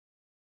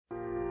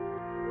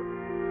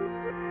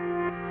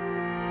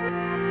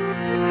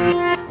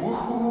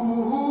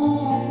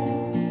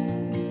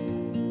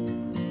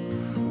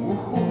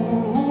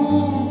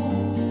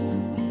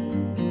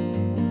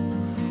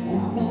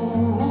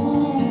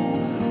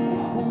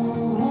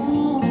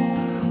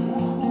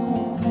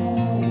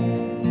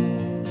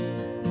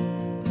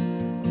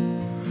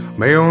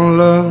May your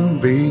love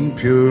be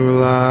pure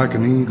like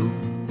an eagle,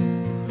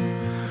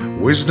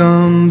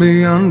 wisdom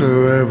be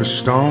under every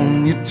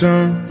stone you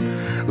turn.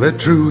 Let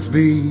truth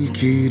be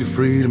key to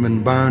freedom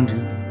and bind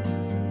you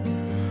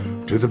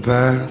to the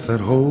path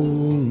that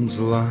holds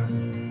the light.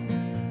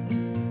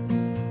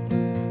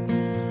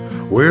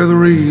 We're the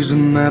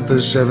reason that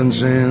the seven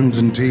sins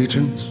and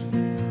teachings,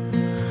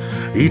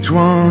 each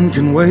one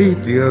can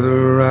wait the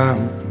other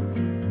out.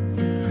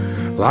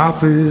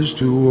 Life is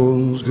two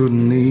wolves, good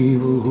and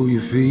evil, who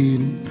you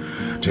feeding?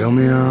 Tell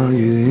me, are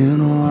you in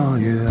or are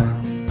you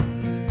out?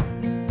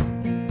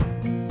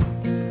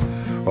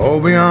 Oh,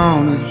 be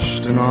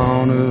honest and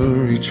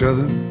honor each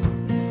other.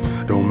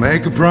 Don't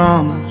make a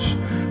promise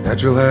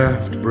that you'll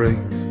have to break.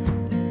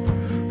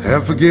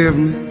 Have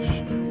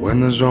forgiveness when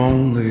there's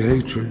only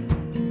hatred.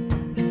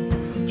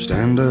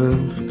 Stand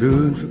up for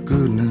good, for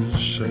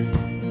goodness sake.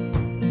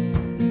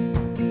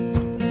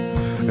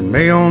 And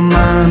may your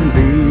mind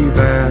be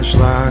vast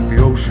like the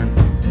ocean.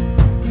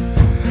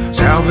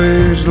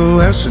 Salvage the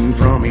lesson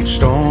from each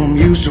storm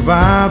you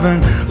survive,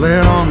 and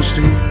let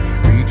honesty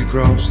lead you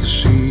across the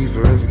sea,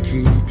 forever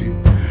keep you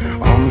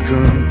on the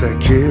current that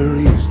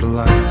carries the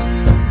light.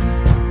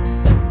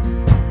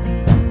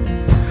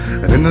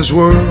 And in this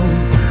world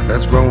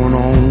that's growing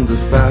older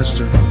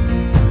faster,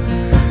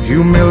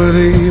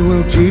 humility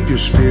will keep your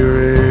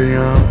spirit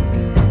young.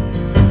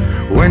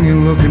 When you're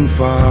looking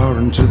far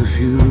into the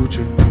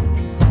future,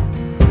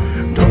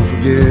 don't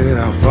forget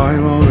how far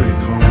you've already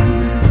come.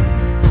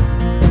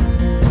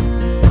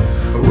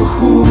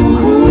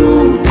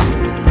 Ooh-hoo-hoo.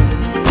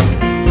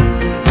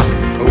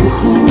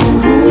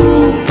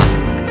 Ooh-hoo-hoo.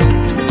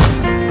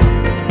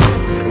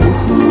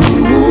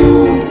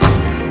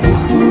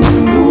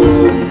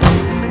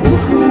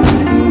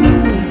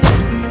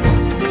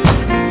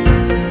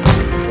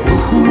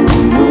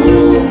 Ooh-hoo-hoo.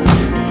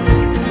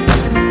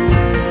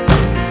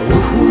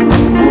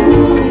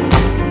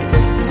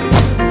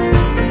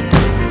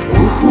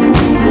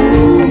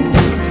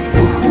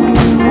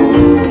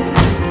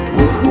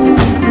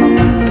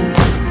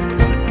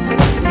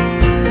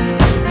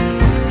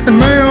 And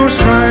may your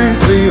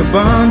strength be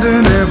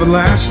abundant,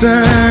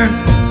 everlasting.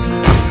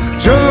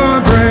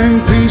 Joy bring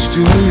peace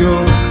to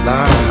your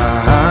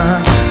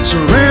life.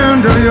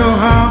 Surrender your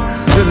heart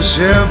to the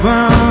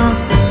seven.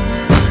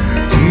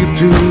 Keep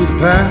to the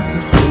path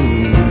that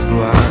holds the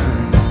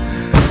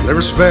line. Let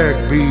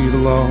respect be the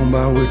law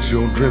by which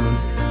you're driven,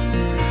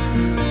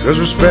 'cause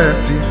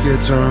respect, it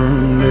gets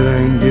earned, it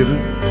ain't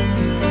given.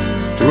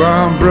 To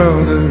our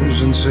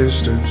brothers and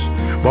sisters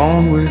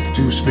born with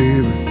two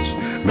spirits,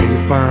 may you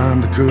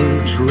find the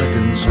courage to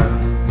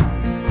reconcile.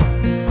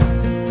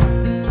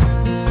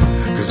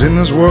 'Cause in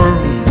this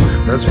world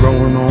that's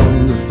growing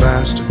older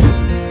faster,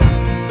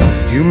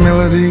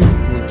 humility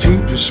will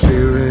keep your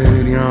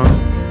spirit young.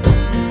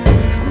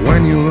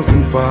 When you're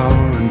looking far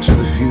into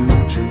the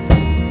future,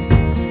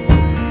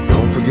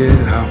 don't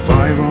forget how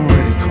far you've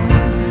already come.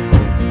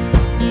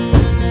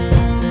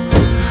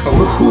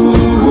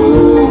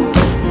 Ooh-hoo-hoo.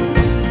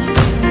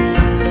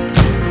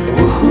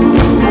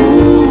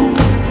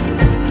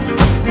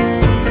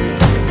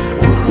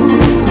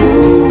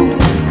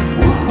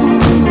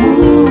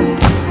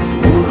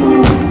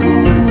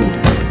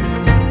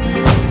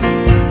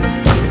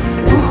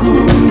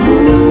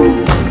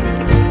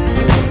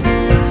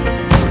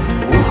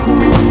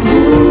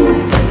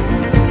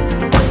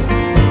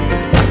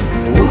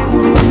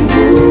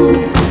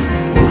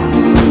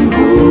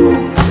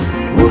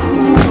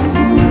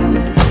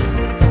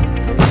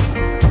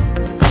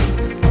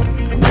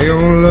 May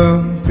your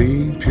love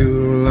be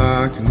pure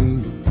like an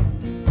eagle,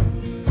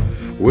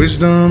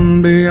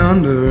 wisdom be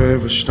under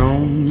every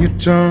stone you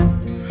turn.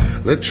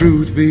 Let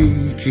truth be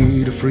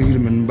key to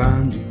freedom and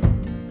bind you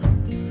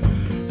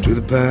to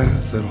the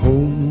path that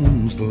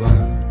holds the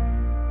light.